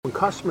when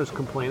customers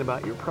complain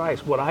about your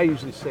price, what I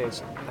usually say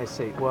is,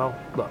 well,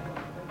 look,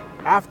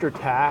 after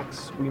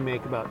tax, we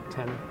make about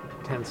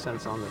 10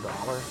 cents on the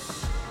dollar.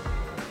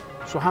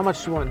 So how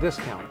much do you want to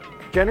discount?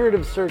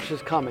 Generative search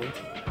is coming,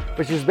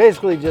 which is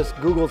basically just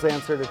Google's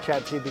answer to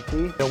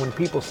ChatGPT. When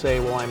people say,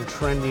 well, I'm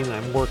trending,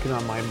 I'm working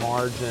on my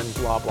margin,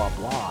 blah, blah,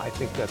 blah, I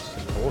think that's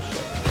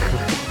bullshit.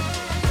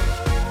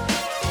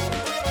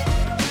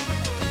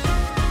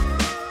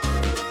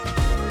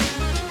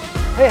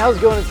 Hey, how's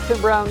it going? It's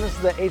Tim Brown. This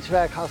is the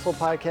HVAC Hustle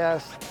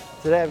Podcast.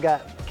 Today I've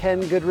got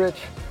Ken Goodrich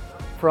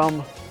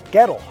from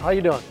Goettl. How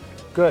you doing?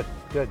 Good.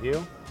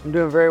 You? I'm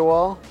doing very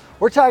well.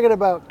 We're talking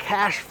about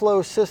cash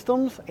flow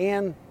systems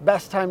and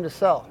best time to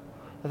sell.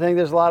 I think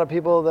there's a lot of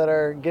people that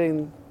are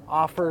getting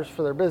offers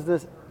for their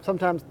business,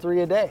 sometimes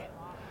 3 a day.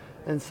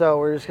 And so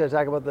we're just going to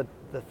talk about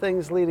the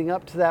things leading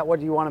up to that. What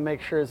do you want to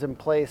make sure is in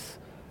place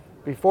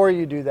before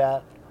you do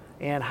that,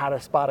 and how to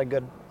spot a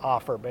good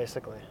offer,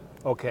 basically.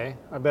 Okay,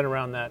 I've been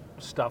around that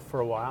stuff for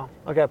a while.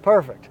 Okay,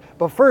 perfect.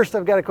 But first,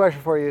 I've got a question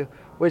for you,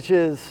 which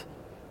is,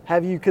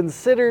 have you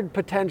considered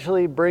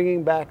potentially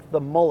bringing back the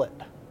mullet?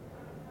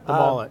 The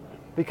mullet.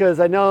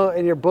 Because I know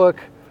in your book,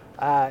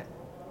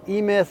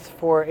 E-Myths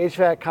for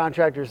HVAC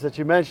contractors that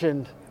you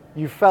mentioned,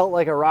 you felt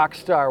like a rock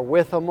star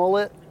with a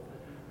mullet.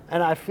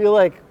 And I feel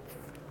like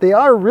they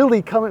are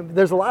really coming.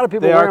 There's a lot of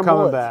people wearing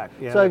mullets. They are coming back.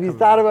 Yeah, so have you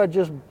thought about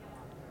just...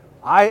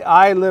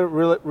 I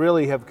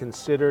really have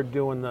considered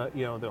doing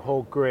the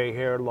whole gray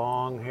hair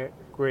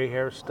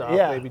stuff.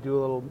 Yeah. Maybe do a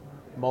little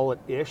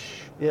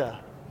mullet-ish. Yeah.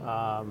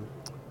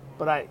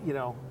 But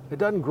it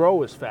doesn't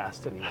grow as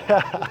fast anymore.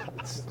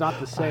 It's not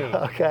the same.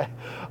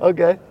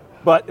 Okay.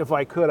 But if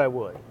I could, I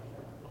would.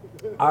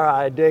 All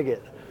right, I dig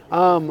it.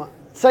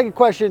 Second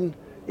question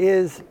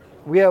is,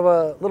 we have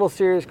a little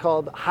series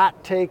called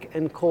Hot Take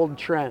and Cold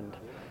Trend.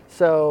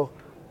 So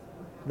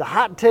the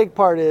hot take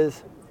part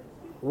is,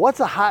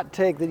 what's a hot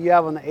take that you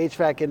have on the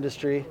HVAC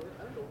industry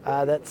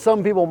that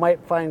some people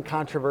might find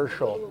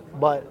controversial,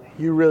 but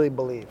you really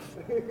believe?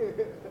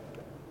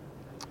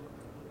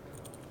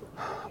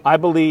 I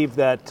believe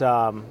that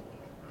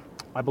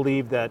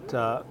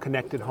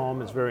connected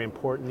home is very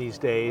important these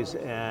days,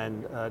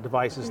 and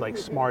devices like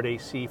Smart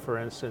AC, for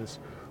instance,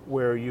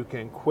 where you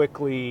can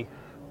quickly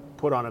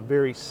put on a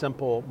very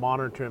simple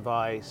monitoring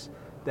device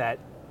that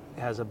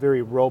has a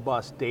very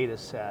robust data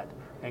set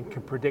and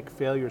can predict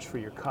failures for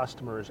your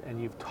customers,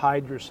 and you've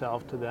tied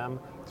yourself to them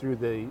through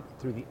the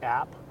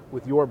app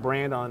with your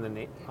brand on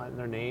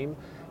their name,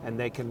 and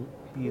they can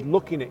be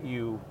looking at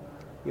you,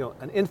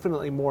 an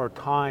infinitely more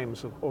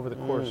times over the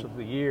course of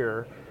the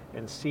year,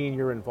 and seeing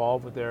you're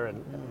involved with their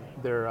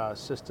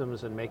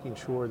systems and making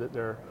sure that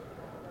they're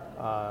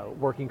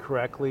working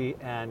correctly,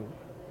 and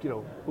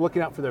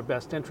looking out for their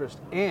best interest,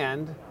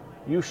 and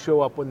you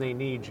show up when they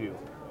need you,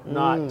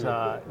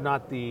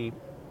 not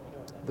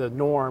the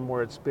norm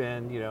where it's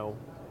been,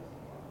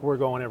 we're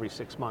going every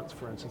 6 months,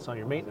 for instance, on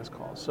your maintenance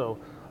calls. So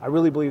I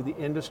really believe the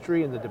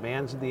industry and the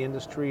demands of the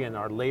industry and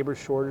our labor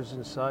shortages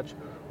and such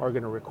are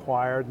going to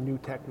require new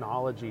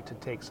technology to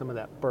take some of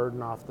that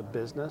burden off the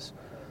business.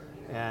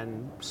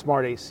 And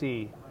Smart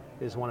AC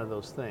is one of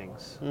those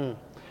things.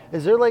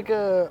 Is there like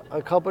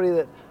a company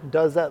that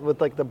does that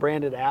with like the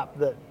branded app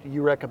that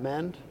you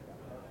recommend?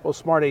 Well,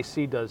 Smart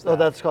AC does that. Oh,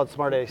 that's called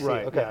Smart AC.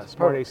 Right, okay. Yeah,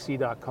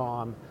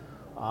 smartac.com.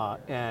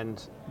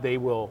 And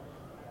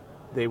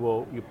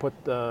you put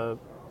the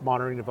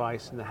monitoring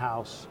device in the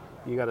house,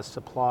 you got a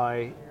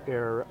supply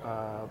air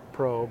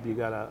probe, you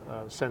got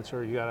a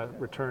sensor, you got a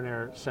return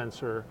air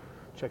sensor,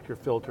 check your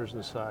filters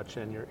and such,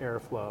 and your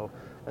airflow,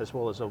 as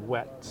well as a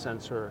wet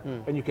sensor.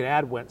 And you can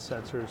add wet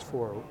sensors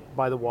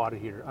by the water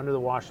heater, under the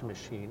washing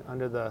machine,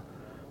 under the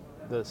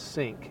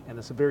sink, and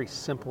it's a very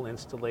simple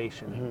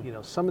installation.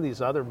 Some of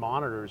these other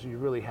monitors, you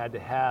really had to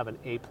have an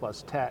A+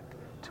 tech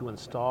to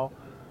install.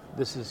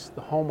 This is,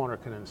 the homeowner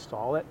can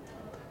install it,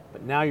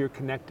 but now you're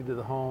connected to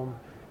the home,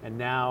 and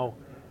now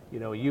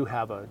you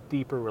have a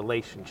deeper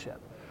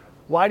relationship.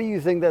 Why do you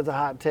think that's a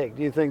hot take?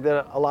 Do you think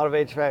that a lot of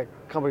HVAC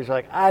companies are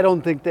like, I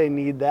don't think they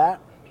need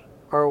that?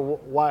 Or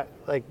why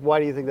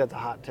do you think that's a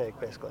hot take,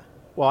 basically?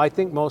 Well, I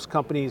think most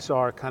companies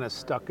are kind of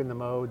stuck in the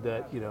mode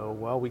that,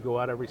 we go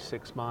out every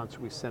 6 months,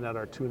 we send out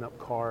our tune-up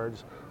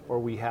cards, or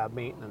we have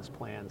maintenance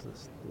plans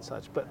and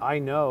such. But I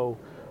know,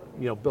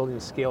 building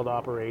scaled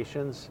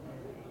operations,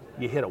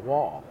 you hit a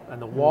wall,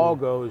 and the wall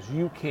goes,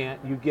 you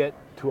get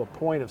to a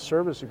point of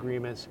service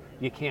agreements,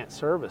 you can't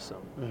service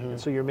them. And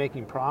so you're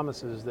making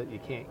promises that you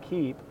can't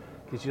keep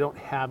because you don't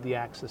have the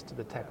access to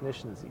the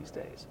technicians these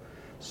days.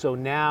 So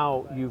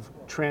now you've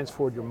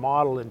transformed your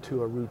model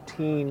into a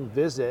routine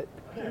visit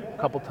a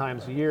couple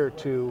times a year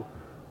to,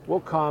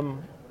 we'll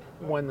come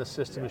when the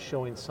system is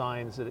showing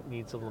signs that it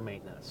needs a little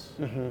maintenance.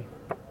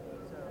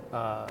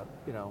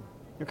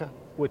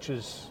 Which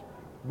is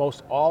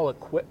most all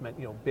equipment,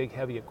 big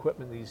heavy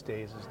equipment these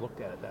days is looked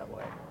at it that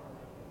way.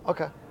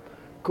 Okay,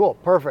 cool,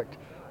 perfect.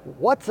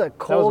 What's a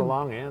cold... That was a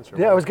long answer.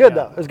 Yeah, it was good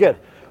though, it was good.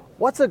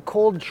 What's a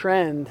cold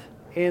trend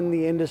in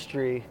the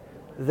industry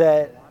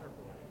that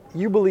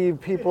you believe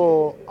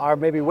people are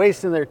maybe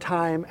wasting their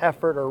time,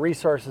 effort, or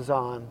resources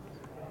on,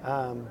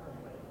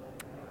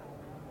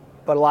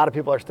 but a lot of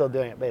people are still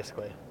doing it,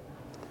 basically.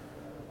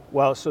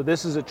 Well, so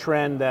this is a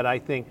trend that I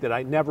think that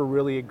I never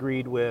really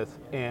agreed with,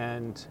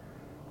 and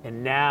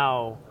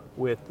now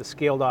with the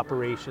scaled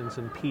operations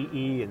and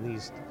PE and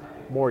these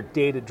more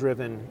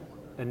data-driven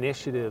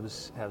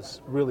initiatives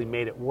has really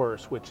made it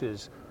worse, which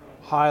is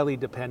highly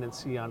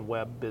dependency on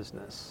web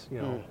business,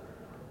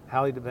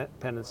 highly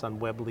dependence on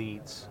web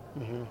leads.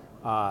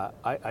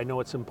 I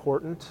know it's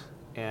important,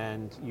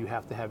 and you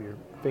have to have your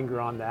finger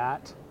on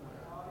that.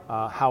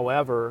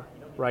 However,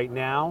 right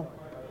now,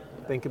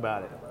 think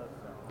about it.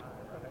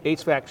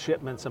 HVAC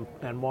shipments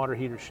and water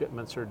heater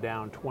shipments are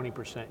down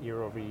 20%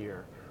 year over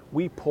year.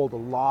 We pulled a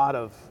lot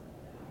of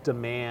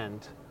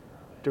demand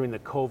during the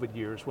COVID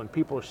years when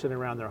people were sitting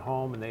around their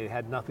home and they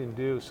had nothing to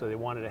do, so they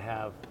wanted to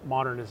have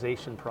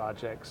modernization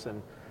projects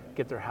and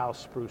get their house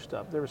spruced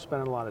up. They were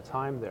spending a lot of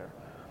time there.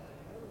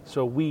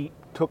 So we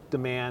took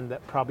demand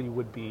that probably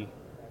would be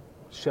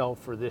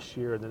shelved for this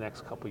year and the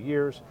next couple of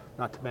years,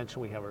 not to mention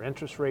we have our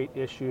interest rate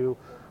issue,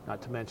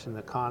 not to mention the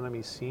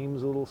economy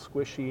seems a little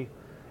squishy.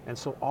 And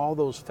so all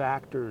those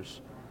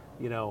factors,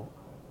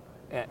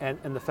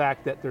 and the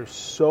fact that there's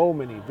so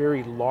many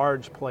very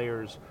large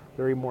players,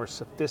 very more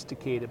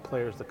sophisticated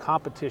players, the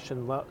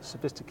competition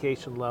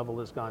sophistication level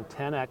has gone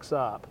 10x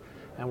up,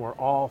 and we're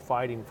all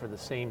fighting for the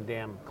same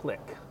damn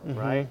click,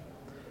 right?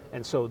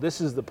 And so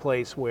this is the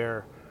place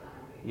where,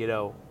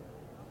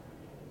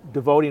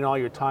 devoting all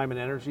your time and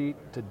energy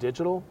to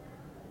digital,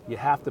 you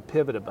have to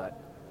pivot a bit.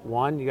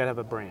 One, you got to have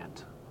a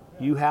brand.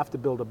 You have to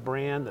build a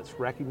brand that's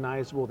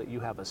recognizable, that you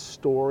have a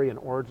story, an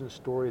origin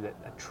story that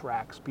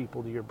attracts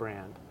people to your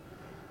brand.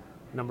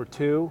 Number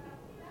two,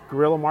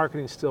 guerrilla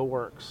marketing still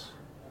works.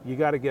 You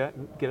got to get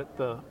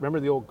remember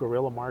the old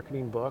guerrilla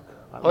marketing book?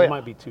 You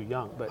might be too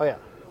young, but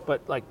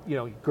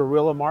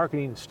guerrilla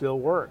marketing still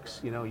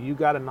works. You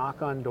got to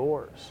knock on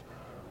doors.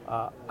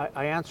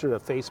 I answered a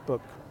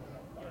Facebook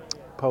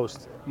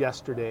post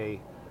yesterday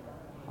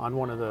on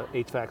one of the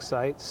HVAC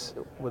sites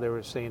where they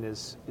were saying,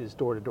 is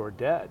door-to-door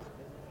dead?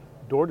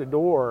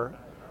 Door-to-door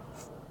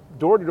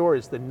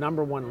is the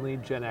number one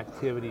lead gen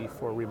activity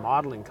for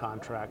remodeling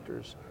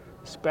contractors,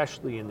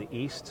 especially in the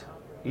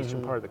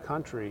eastern part of the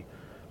country.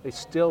 It's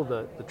still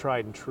the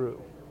tried and true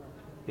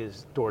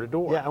is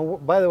door-to-door. Yeah,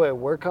 and by the way,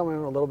 we're coming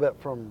a little bit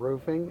from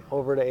roofing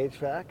over to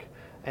HVAC,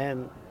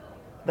 and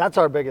that's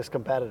our biggest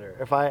competitor.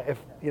 If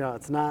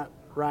it's not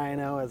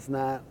Rhino, it's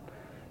not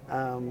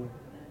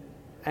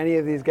any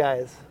of these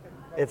guys,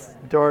 it's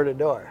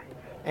door-to-door.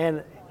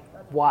 And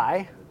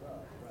why?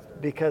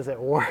 Because it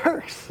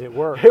works. It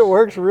works. It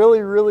works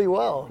really, really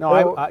well.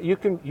 No, you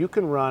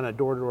can run a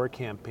door-to-door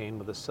campaign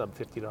with a sub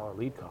 $50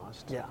 lead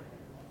cost. Yeah.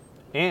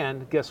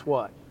 And guess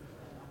what?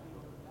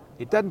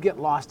 It doesn't get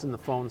lost in the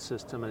phone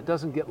system, and it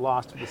doesn't get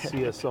lost with the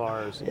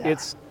CSRs. Yeah.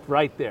 It's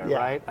right there, Yeah.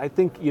 right? I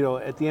think,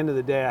 at the end of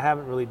the day, I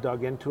haven't really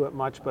dug into it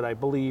much, but I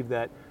believe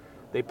that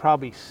they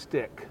probably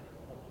stick.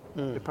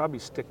 They probably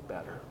stick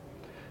better.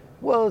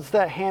 Well, it's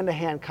that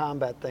hand-to-hand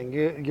combat thing.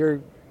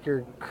 You're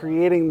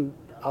creating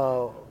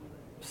a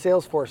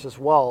sales force as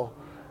well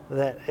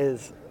that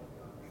is,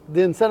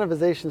 the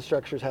incentivization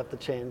structures have to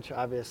change,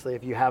 obviously,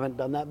 if you haven't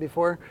done that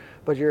before,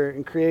 but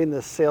you're creating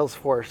this sales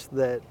force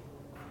that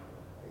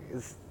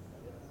is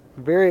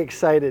very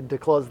excited to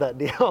close that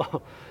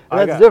deal.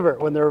 That's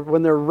different when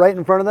they're right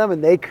in front of them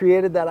and they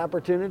created that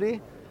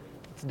opportunity.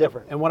 It's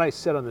different. And what I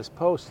said on this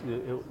post,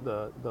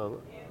 the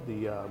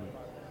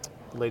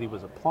lady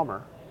was a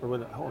plumber, or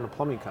owned a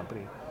plumbing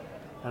company,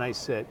 and I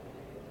said,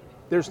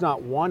 there's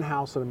not one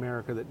house in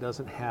America that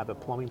doesn't have a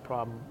plumbing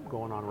problem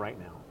going on right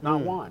now.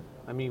 Not one.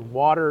 I mean,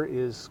 water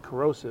is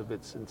corrosive,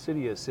 it's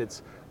insidious,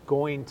 it's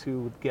going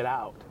to get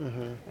out.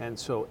 And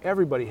so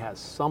everybody has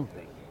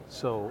something.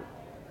 So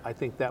I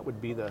think that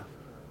would be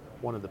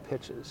one of the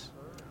pitches.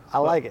 I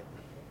like it.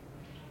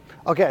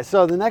 Okay,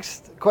 so the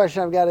next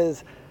question I've got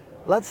is,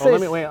 let's say...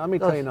 Let me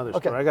tell you another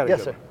story. I got to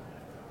yes, go. sir.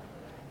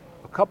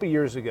 A couple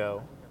years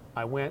ago,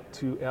 I went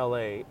to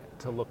LA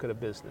to look at a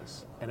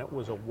business, and it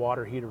was a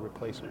water heater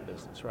replacement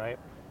business, right?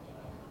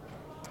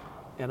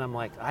 And I'm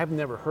like, I've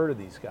never heard of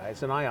these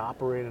guys, and I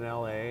operate in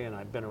LA, and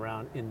I've been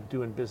around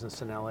doing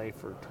business in LA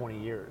for 20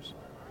 years.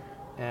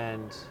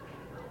 And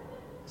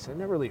so I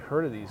never really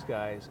heard of these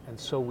guys, and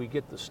so we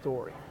get the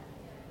story.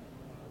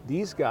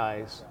 These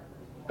guys,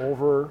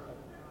 over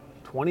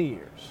 20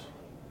 years,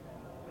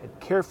 had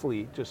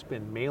carefully just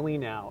been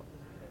mailing out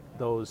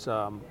those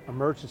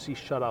emergency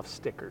shut-off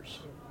stickers.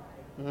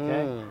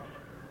 Okay,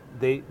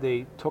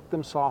 they took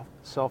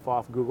themselves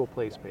off Google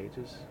Place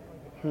pages.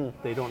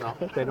 They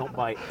don't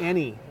buy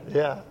any.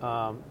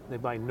 Yeah. They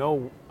buy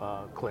no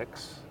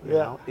clicks.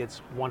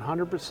 It's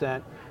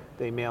 100%.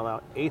 They mail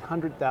out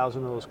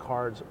 800,000 of those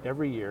cards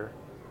every year.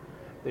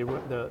 They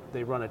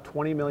run a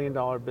 $20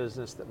 million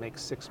business that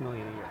makes $6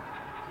 million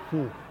a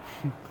year.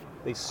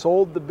 They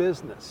sold the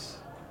business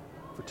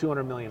for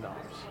 $200 million.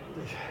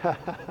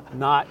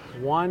 Not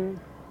one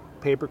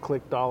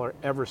pay-per-click dollar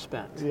ever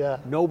spent. Yeah.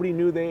 Nobody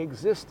knew they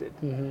existed.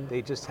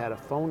 They just had a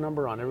phone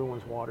number on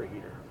everyone's water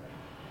heater.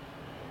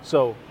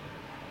 So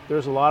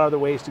there's a lot of other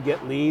ways to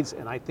get leads,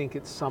 and I think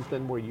it's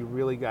something where you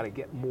really got to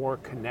get more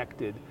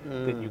connected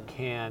than you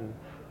can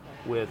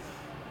with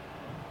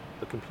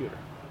the computer.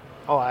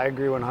 Oh, I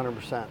agree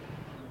 100%.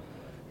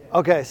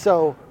 Okay,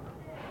 so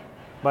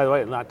By the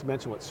way, not to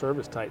mention what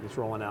Service Titan is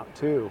rolling out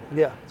too.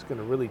 yeah, It's going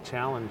to really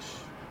challenge,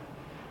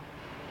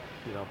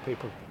 talk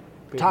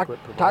pay-per-click to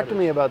providers.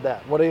 me about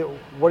that. What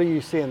are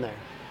you seeing there?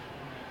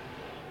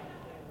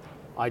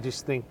 I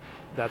just think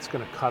that's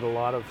going to cut a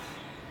lot of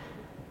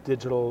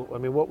digital. I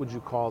mean, what would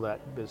you call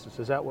that business?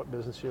 Is that what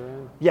business you're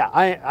in? Yeah,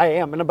 I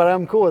am, but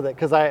I'm cool with it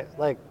because I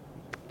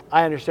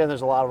understand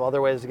there's a lot of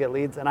other ways to get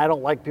leads, and I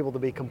don't like people to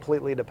be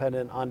completely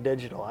dependent on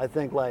digital. I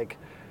think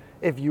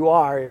if you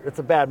are, it's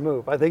a bad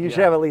move. I think you should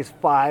have at least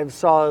 5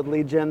 solid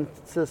lead gen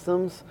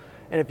systems,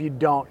 and if you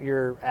don't,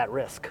 you're at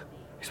risk.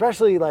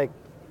 Especially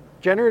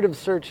generative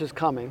search is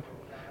coming,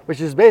 which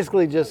is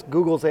basically just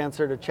Google's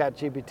answer to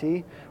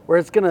ChatGPT, where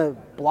it's going to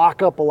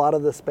block up a lot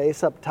of the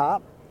space up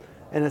top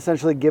and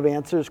essentially give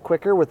answers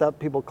quicker without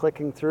people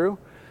clicking through.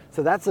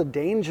 So that's a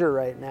danger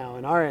right now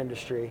in our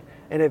industry.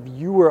 And if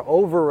you were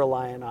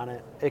over-reliant on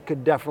it, it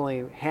could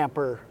definitely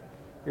hamper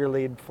your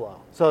lead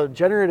flow. So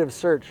generative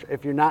search,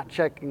 if you're not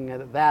checking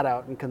that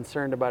out and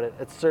concerned about it,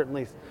 it's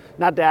certainly,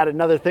 not to add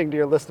another thing to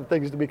your list of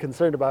things to be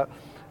concerned about,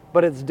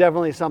 but it's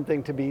definitely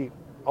something to be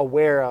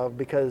aware of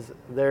because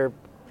they're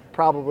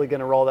probably going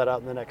to roll that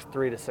out in the next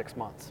 3 to 6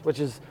 months, which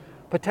is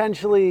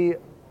potentially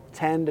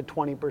 10 to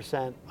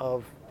 20%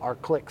 of our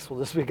clicks will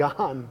just be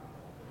gone,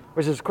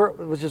 which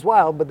is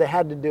wild, but they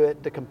had to do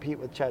it to compete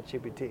with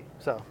ChatGPT.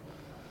 So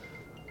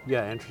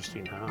Yeah,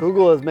 interesting, huh?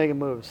 Google is making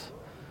moves.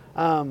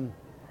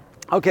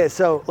 Okay,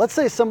 so let's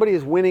say somebody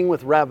is winning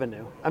with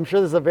revenue. I'm sure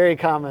this is a very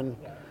common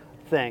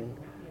thing.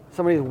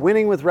 Somebody's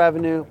winning with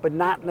revenue, but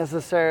not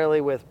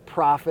necessarily with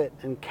profit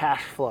and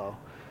cash flow.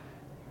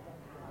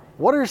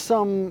 What are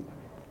some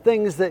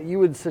things that you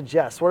would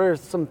suggest? What are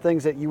some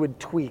things that you would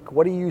tweak?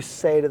 What do you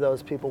say to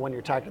those people when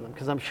you're talking to them?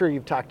 Because I'm sure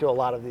you've talked to a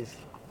lot of these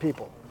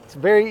people. It's a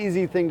very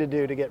easy thing to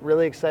do to get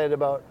really excited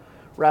about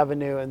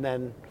revenue and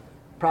then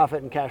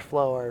profit and cash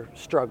flow are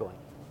struggling.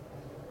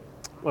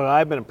 Well,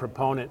 I've been a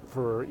proponent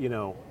for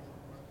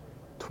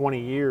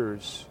 20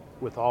 years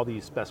with all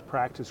these best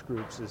practice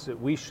groups is that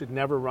we should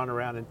never run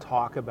around and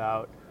talk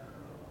about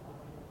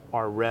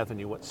our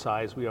revenue, what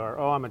size we are.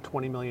 Oh, I'm a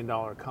 $20 million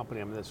company.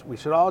 I'm this. We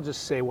should all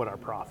just say what our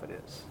profit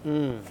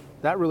is.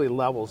 That really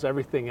levels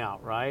everything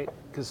out, right?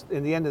 Because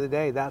in the end of the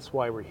day, that's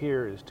why we're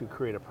here, is to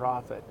create a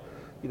profit.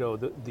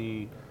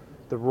 The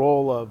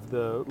role of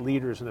the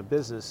leaders in a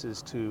business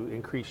is to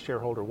increase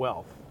shareholder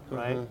wealth,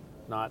 right?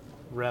 Not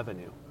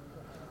revenue.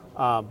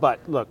 But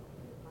look,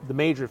 the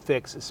major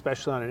fix,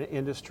 especially on an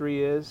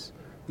industry, is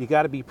you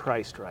got to be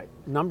priced right.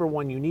 Number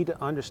one, you need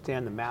to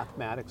understand the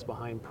mathematics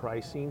behind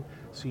pricing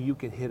so you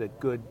can hit a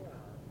good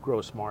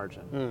gross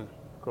margin,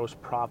 gross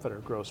profit or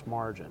gross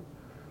margin.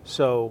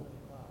 So,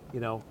 you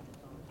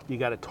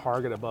got to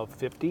target above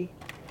 50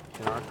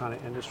 in our kind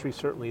of industry,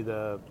 certainly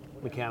the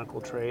mechanical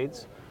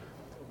trades.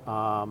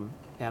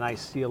 And I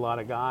see a lot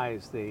of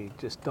guys, they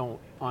just don't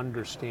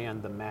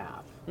understand the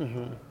math.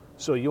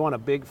 So you want a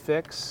big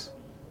fix,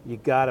 you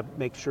got to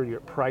make sure your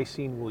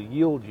pricing will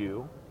yield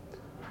you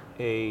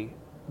a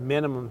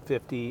minimum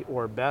 50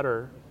 or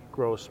better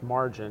gross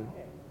margin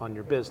on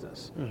your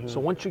business. So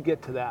once you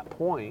get to that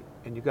point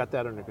and you got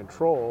that under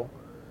control,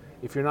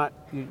 if you're not,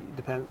 you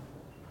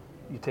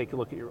take a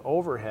look at your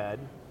overhead,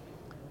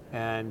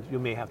 and you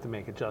may have to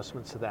make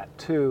adjustments to that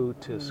too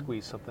to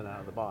squeeze something out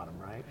of the bottom,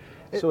 right?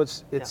 So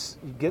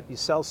you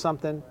sell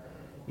something,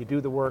 you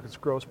do the work, it's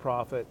gross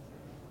profit,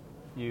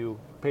 you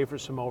pay for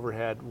some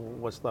overhead,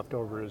 what's left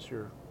over is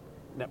your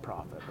net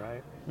profit,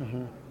 right?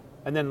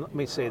 And then let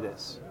me say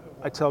this,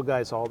 I tell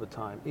guys all the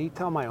time, I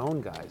tell my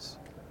own guys,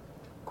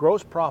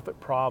 gross profit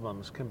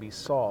problems can be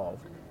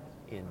solved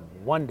in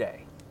one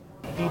day.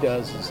 What he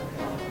does is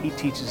he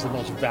teaches the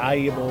most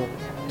valuable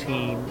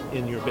team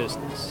in your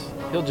business.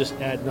 He'll just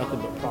add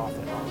nothing but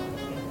profit.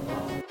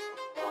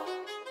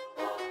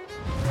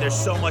 There's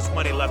so much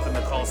money left in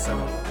the call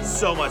center.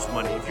 So much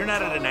money. If you're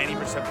not at a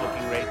 90%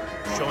 booking rate,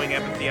 showing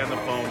empathy on the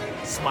phone,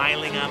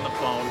 smiling on the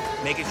phone,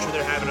 making sure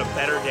they're having a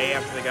better day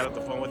after they got off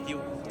the phone with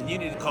you, then you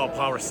need to call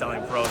Power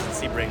Selling Pros and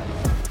see Bring.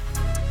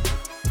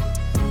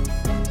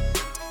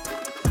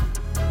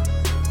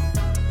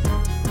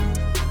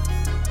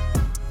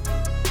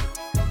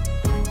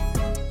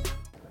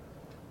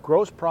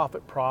 Gross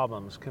profit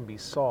problems can be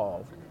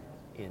solved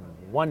in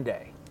one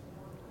day,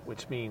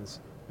 which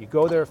means you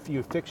go there,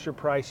 you fix your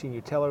pricing,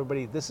 you tell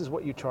everybody this is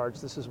what you charge,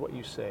 this is what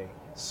you say,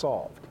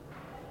 solved.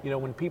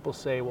 When people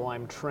say, well,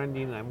 I'm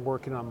trending and I'm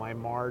working on my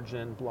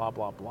margin, blah,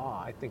 blah,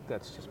 blah, I think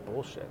that's just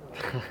bullshit.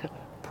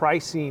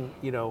 Pricing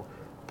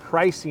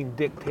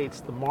dictates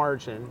the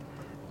margin,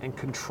 and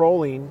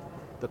controlling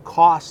the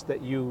cost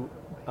that you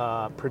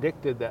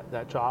predicted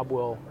that job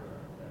will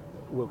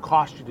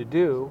cost you to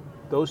do,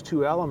 those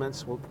two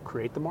elements will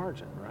create the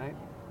margin, right?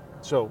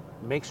 So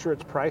make sure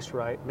it's priced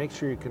right, make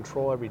sure you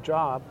control every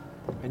job,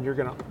 and you're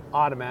gonna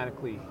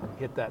automatically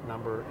hit that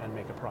number and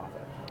make a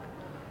profit.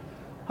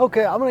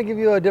 Okay, I'm going to give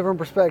you a different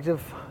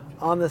perspective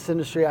on this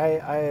industry.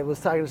 I was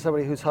talking to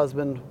somebody whose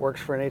husband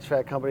works for an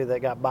HVAC company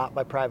that got bought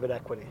by private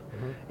equity.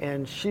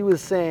 And she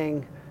was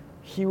saying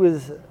he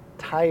was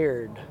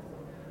tired.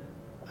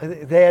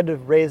 They had to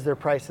raise their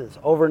prices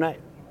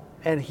overnight.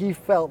 And he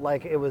felt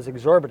like it was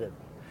exorbitant.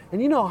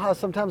 And you know how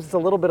sometimes it's a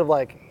little bit of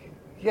like,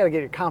 you got to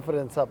get your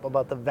confidence up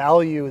about the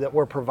value that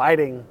we're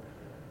providing.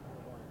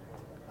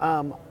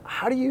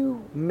 How do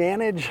you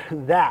manage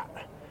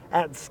that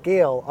at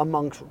scale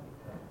amongst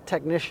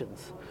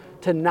technicians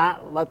to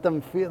not let them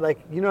feel like,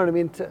 you know what I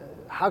mean?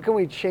 How can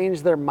we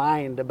change their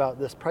mind about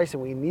this pricing?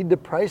 We need to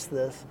price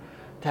this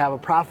to have a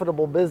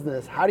profitable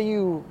business. How do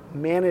you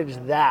manage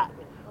that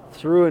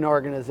through an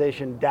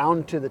organization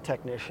down to the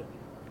technician?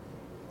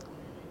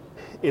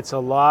 It's a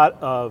lot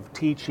of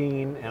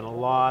teaching and a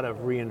lot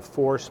of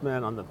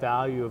reinforcement on the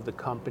value of the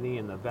company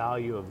and the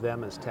value of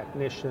them as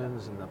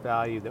technicians and the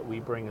value that we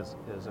bring as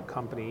a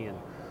company. And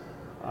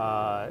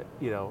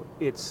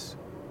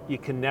you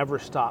can never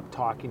stop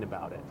talking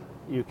about it.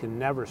 You can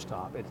never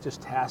stop. It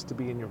just has to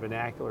be in your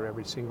vernacular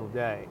every single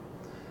day.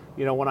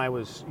 You know, when I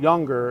was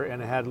younger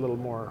and I had a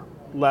little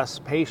less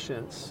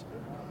patience,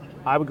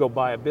 I would go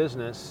buy a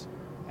business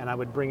and I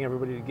would bring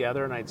everybody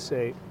together and I'd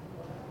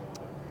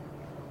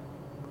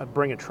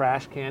bring a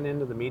trash can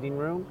into the meeting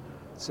room,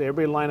 say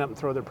everybody line up and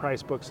throw their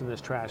price books in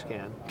this trash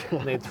can.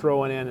 And they'd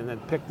throw it in and then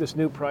pick this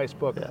new price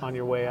book on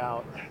your way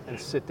out and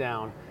sit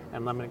down.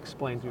 And I'm going to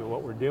explain to you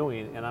what we're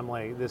doing. And I'm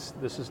like, this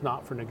is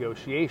not for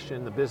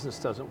negotiation. The business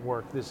doesn't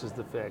work. This is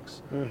the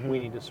fix. We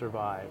need to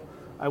survive.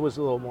 I was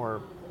a little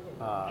more,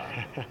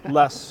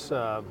 less,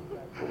 what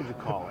would you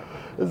call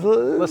it?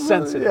 Less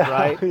sensitive,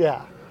 right?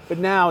 Yeah. But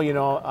now, you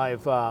know,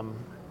 I've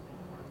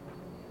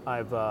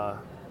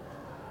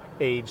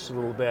aged a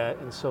little bit.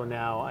 And so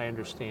now I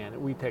understand.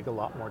 We take a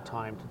lot more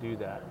time to do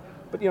that.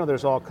 But, you know,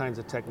 there's all kinds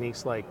of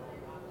techniques like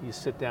you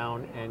sit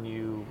down and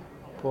you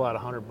pull out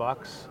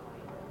 $100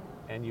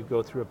 and you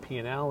go through a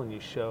P&L and you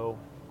show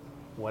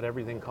what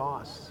everything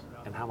costs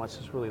and how much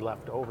is really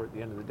left over at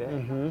the end of the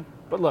day.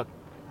 But look,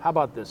 how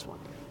about this one?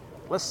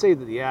 Let's say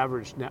that the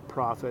average net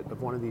profit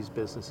of one of these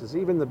businesses,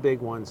 even the big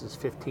ones, is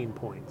 15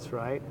 points,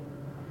 right?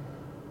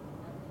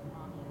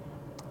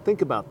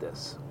 Think about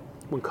this.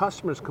 When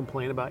customers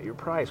complain about your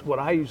price, what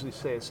I usually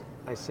say is,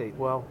 I say,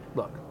 well,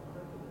 look,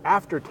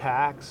 after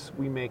tax,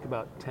 we make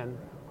about 10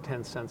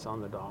 cents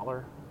on the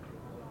dollar.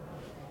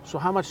 So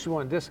how much do you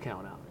want to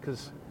discount out?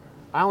 Because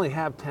I only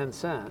have 10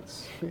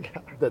 cents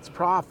that's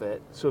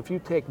profit. So if you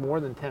take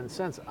more than 10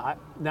 cents,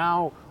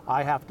 now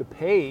I have to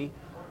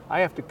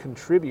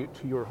contribute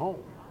to your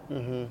home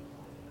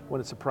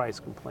when it's a price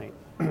complaint.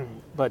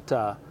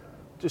 But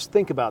just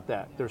think about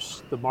that.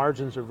 The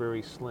margins are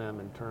very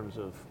slim in terms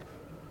of,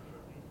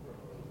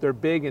 they're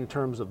big in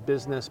terms of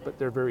business, but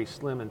they're very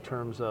slim in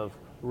terms of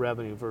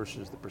revenue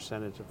versus the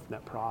percentage of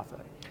net profit.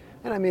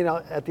 And I mean,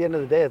 at the end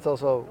of the day, it's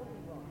also,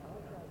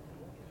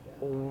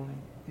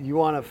 you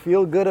want to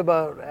feel good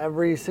about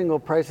every single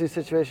pricing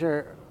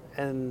situation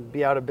and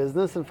be out of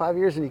business in 5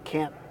 years and you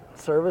can't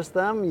service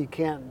them, you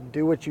can't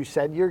do what you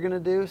said you're going to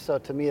do. So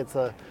to me, it's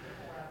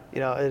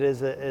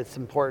it's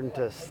important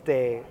to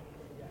stay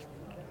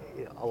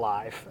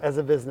alive as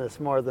a business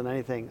more than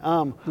anything.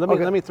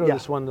 Let me throw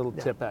this one little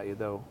tip at you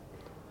though.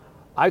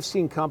 I've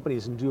seen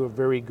companies do a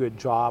very good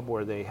job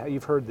where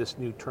you've heard this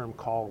new term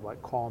called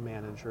like call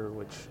manager,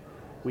 which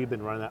we've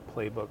been running that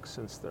playbook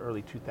since the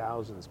early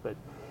 2000s. But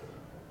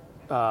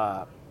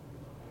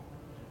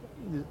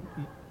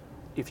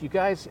if you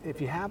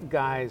have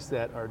guys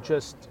that are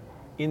just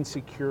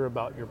insecure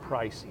about your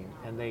pricing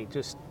and they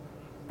just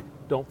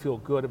don't feel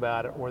good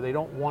about it, or they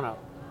don't want to,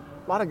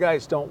 a lot of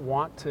guys don't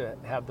want to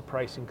have the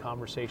pricing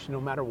conversation no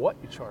matter what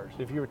you charge.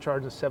 If you were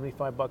charging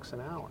 $75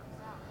 an hour.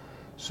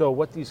 So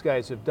what these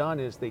guys have done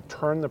is they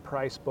turn the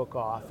price book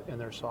off in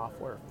their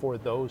software for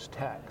those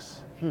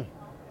techs.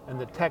 And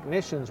the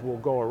technicians will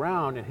go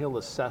around and he'll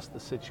assess the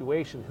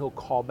situation. He'll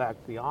call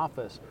back to the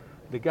office.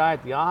 The guy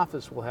at the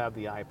office will have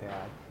the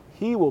iPad.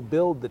 He will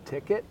build the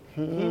ticket.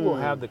 He will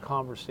have the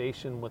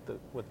conversation with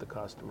the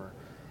customer.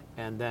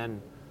 And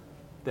then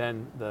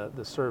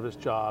the service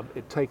job,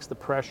 it takes the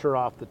pressure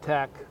off the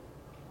tech.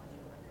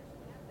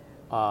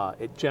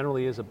 It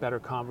generally is a better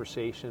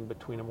conversation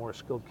between a more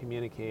skilled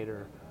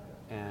communicator,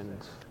 and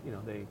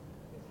they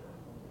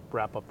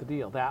wrap up the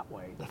deal that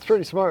way. That's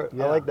pretty smart.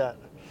 Yeah. I like that.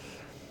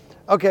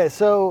 Okay,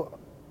 so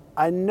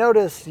I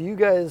noticed you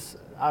guys,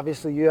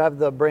 obviously you have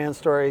the brand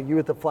story, you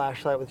with the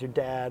flashlight with your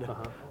dad.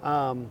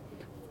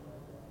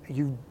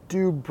 You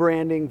do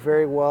branding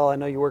very well. I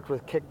know you worked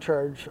with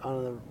Kickcharge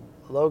on the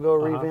logo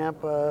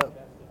revamp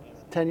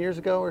 10 years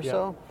ago or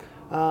so.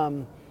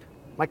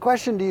 My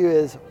question to you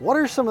is, what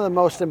are some of the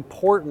most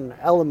important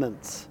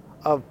elements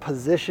of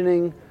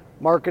positioning,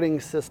 marketing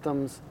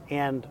systems,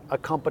 and a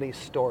company's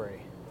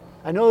story?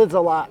 I know there's a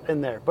lot in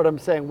there, but I'm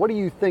saying, what do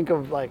you think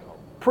of like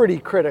pretty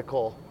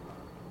critical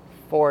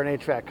for an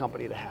HVAC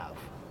company to have?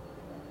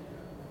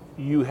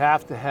 you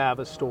have to have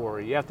a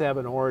story. You have to have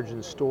an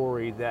origin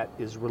story that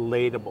is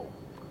relatable.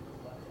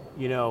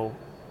 You know,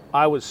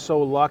 I was so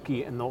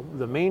lucky, and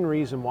the main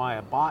reason why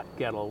I bought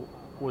Goettl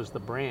was the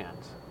brand.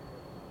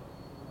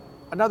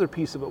 Another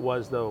piece of it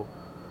was, though,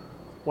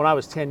 when I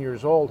was 10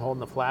 years old holding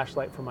the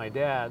flashlight for my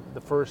dad,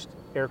 the first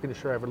air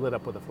conditioner I ever lit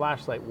up with a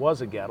flashlight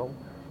was a Goettl,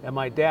 and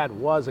my dad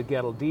was a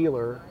Goettl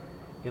dealer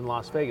in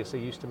Las Vegas. They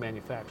used to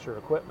manufacture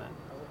equipment.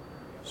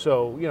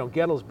 So, you know,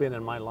 Goettl's been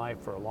in my life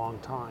for a long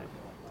time.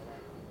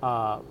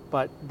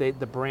 But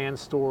the brand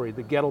story,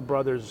 the Goettl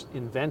brothers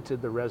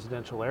invented the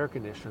residential air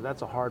conditioner.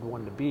 That's a hard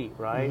one to beat,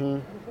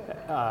 right?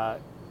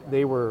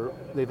 They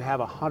have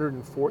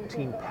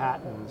 114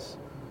 patents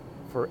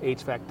for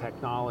HVAC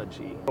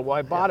technology. Well,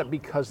 I bought it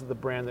because of the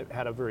brand that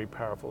had a very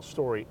powerful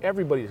story.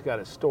 Everybody's got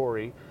a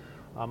story,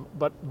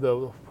 but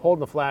the holding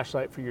the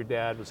flashlight for your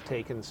dad was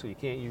taken, so you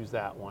can't use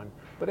that one.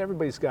 But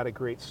everybody's got a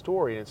great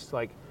story, and it's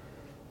like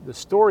the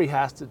story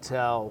has to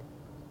tell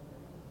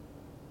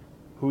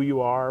who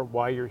you are,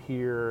 why you're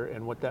here,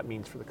 and what that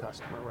means for the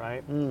customer,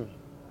 right?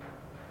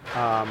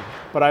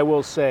 But I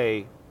will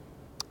say,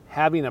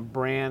 having a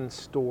brand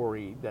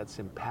story that's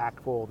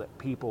impactful, that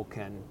people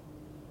can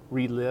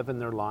relive in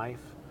their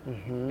life,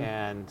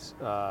 and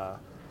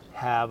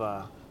have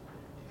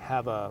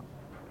a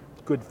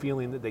good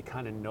feeling that they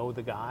kind of know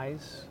the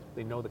guys,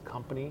 they know the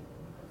company.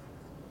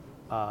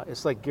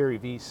 It's like Gary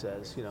Vee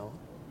says, you know,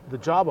 the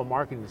job of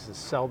marketing is to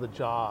sell the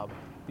job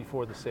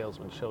before the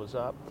salesman shows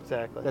up.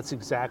 Exactly. That's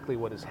exactly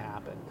what has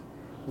happened.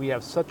 We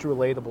have such a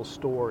relatable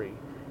story,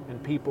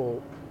 and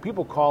people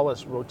call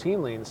us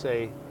routinely and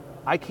say,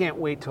 I can't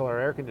wait till our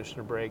air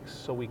conditioner breaks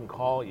so we can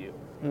call you.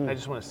 I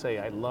just want to say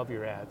I love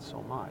your ad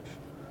so much.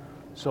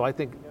 So I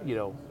think, you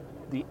know,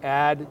 the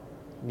ad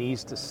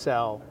needs to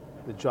sell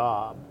the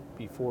job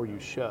before you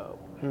show.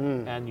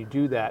 And you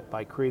do that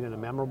by creating a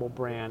memorable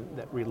brand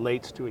that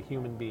relates to a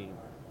human being.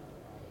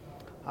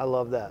 I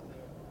love that.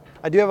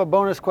 I do have a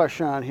bonus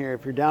question on here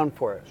if you're down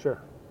for it.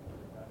 Sure.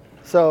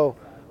 So,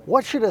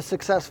 what should a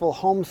successful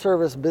home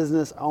service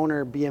business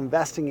owner be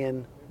investing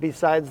in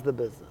besides the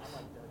business?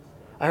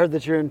 I heard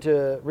that you're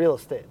into real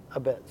estate a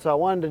bit, so I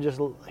wanted to just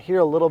hear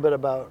a little bit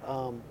about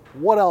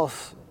what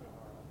else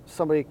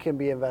somebody can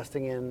be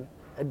investing in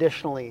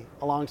additionally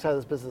alongside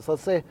this business.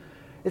 Let's say,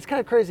 it's kind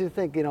of crazy to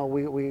think, you know,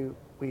 we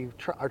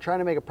are trying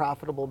to make a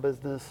profitable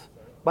business.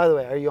 By the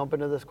way, are you open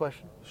to this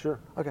question? Sure.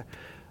 Okay.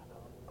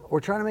 We're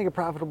trying to make a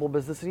profitable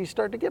business, and you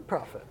start to get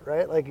profit,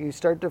 right? Like you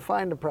start to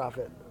find a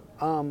profit.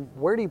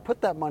 Where do you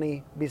put that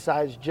money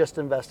besides just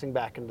investing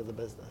back into the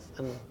business?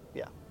 And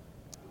yeah.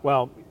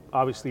 Well,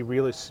 obviously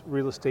real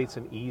estate's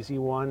an easy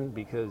one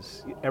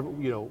because,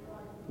 you know,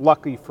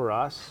 luckily for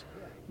us,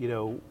 you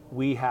know,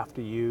 we have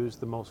to use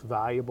the most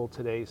valuable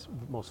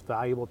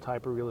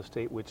type of real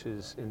estate, which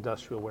is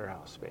industrial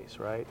warehouse space,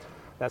 right?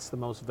 That's the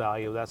most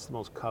valuable, that's the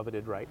most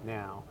coveted right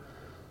now.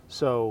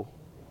 So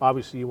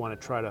obviously you want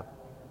to try to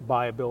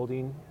buy a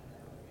building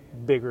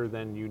bigger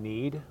than you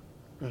need.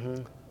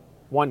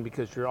 One,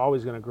 because you're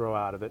always going to grow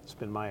out of it. It's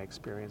been my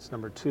experience.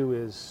 Number two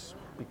is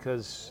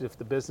because if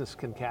the business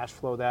can cash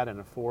flow that and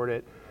afford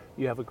it,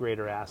 you have a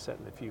greater asset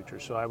in the future.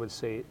 So I would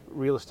say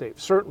real estate,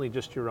 certainly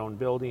just your own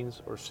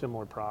buildings or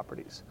similar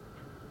properties.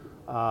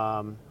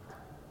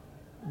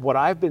 What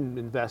I've been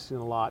investing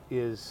in a lot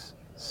is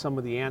some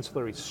of the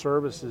ancillary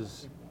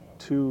services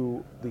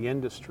to the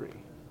industry.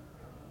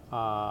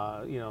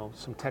 You know,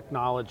 some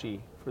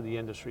technology for the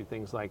industry,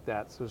 things like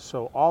that.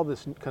 So all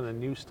this kind of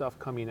new stuff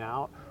coming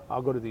out,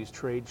 I'll go to these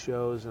trade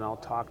shows and I'll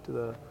talk to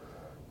the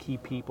key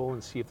people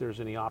and see if there's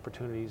any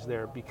opportunities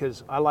there,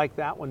 because I like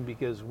that one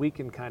because we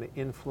can kind of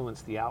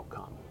influence the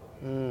outcome.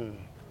 You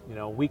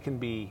know, we can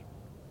be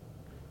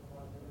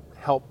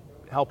help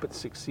it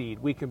succeed.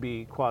 We can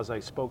be quasi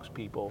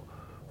spokespeople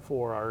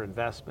for our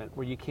investment,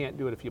 where you can't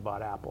do it if you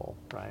bought Apple,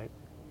 right?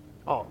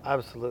 Oh,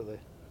 absolutely.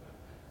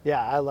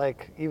 Yeah, I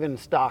like even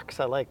stocks.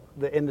 I like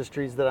the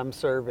industries that I'm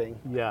serving.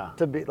 Yeah.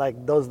 To be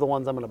like, those are the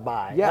ones I'm going to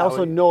buy. Yeah, I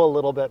also know a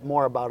little bit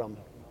more about them.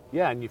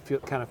 Yeah, and you feel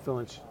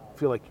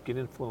like you can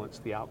influence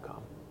the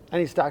outcome.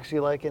 Any stocks you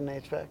like in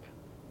HVAC?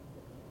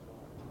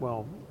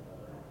 Well,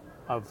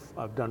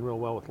 I've done real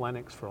well with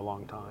Lennox for a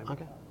long time.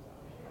 Okay.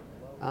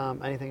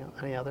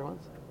 Any other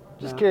ones?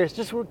 Just No. curious.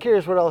 Just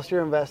curious what else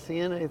you're investing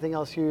in. Anything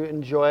else you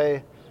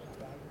enjoy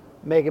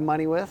making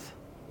money with?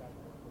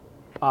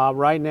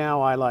 Right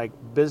now, I like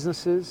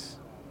businesses,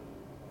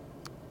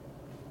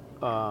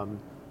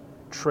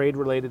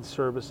 trade-related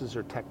services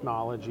or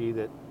technology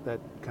that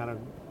kind of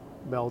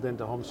meld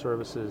into home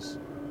services,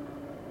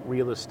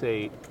 real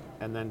estate,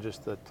 and then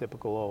just the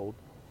typical old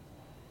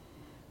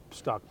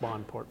stock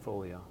bond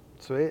portfolio.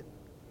 Sweet.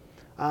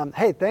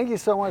 Hey, thank you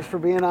so much for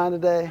being on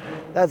today.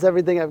 That's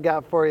everything I've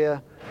got for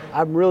you.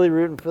 I'm really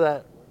rooting for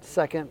that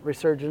second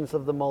resurgence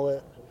of the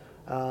mullet.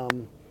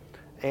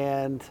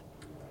 And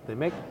they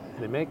make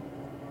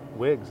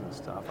wigs and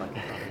stuff.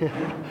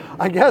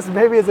 I guess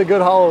maybe it's a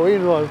good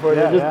Halloween one for you.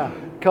 Yeah,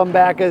 come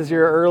back as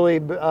your early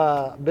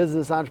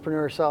business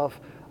entrepreneur self.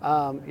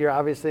 You're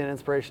obviously an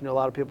inspiration to a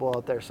lot of people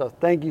out there. So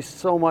thank you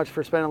so much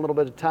for spending a little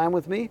bit of time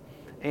with me.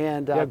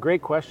 And Yeah,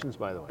 great questions,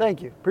 by the way.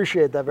 thank you.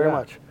 Appreciate that very Yeah.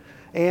 much.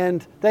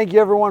 And thank you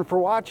everyone for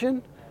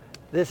watching.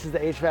 This is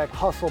the HVAC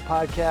Hustle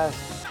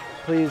podcast.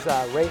 Please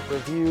rate,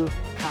 review,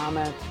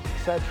 comment,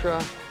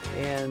 etc.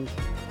 And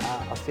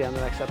I'll see you on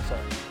the next episode.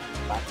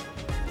 Bye.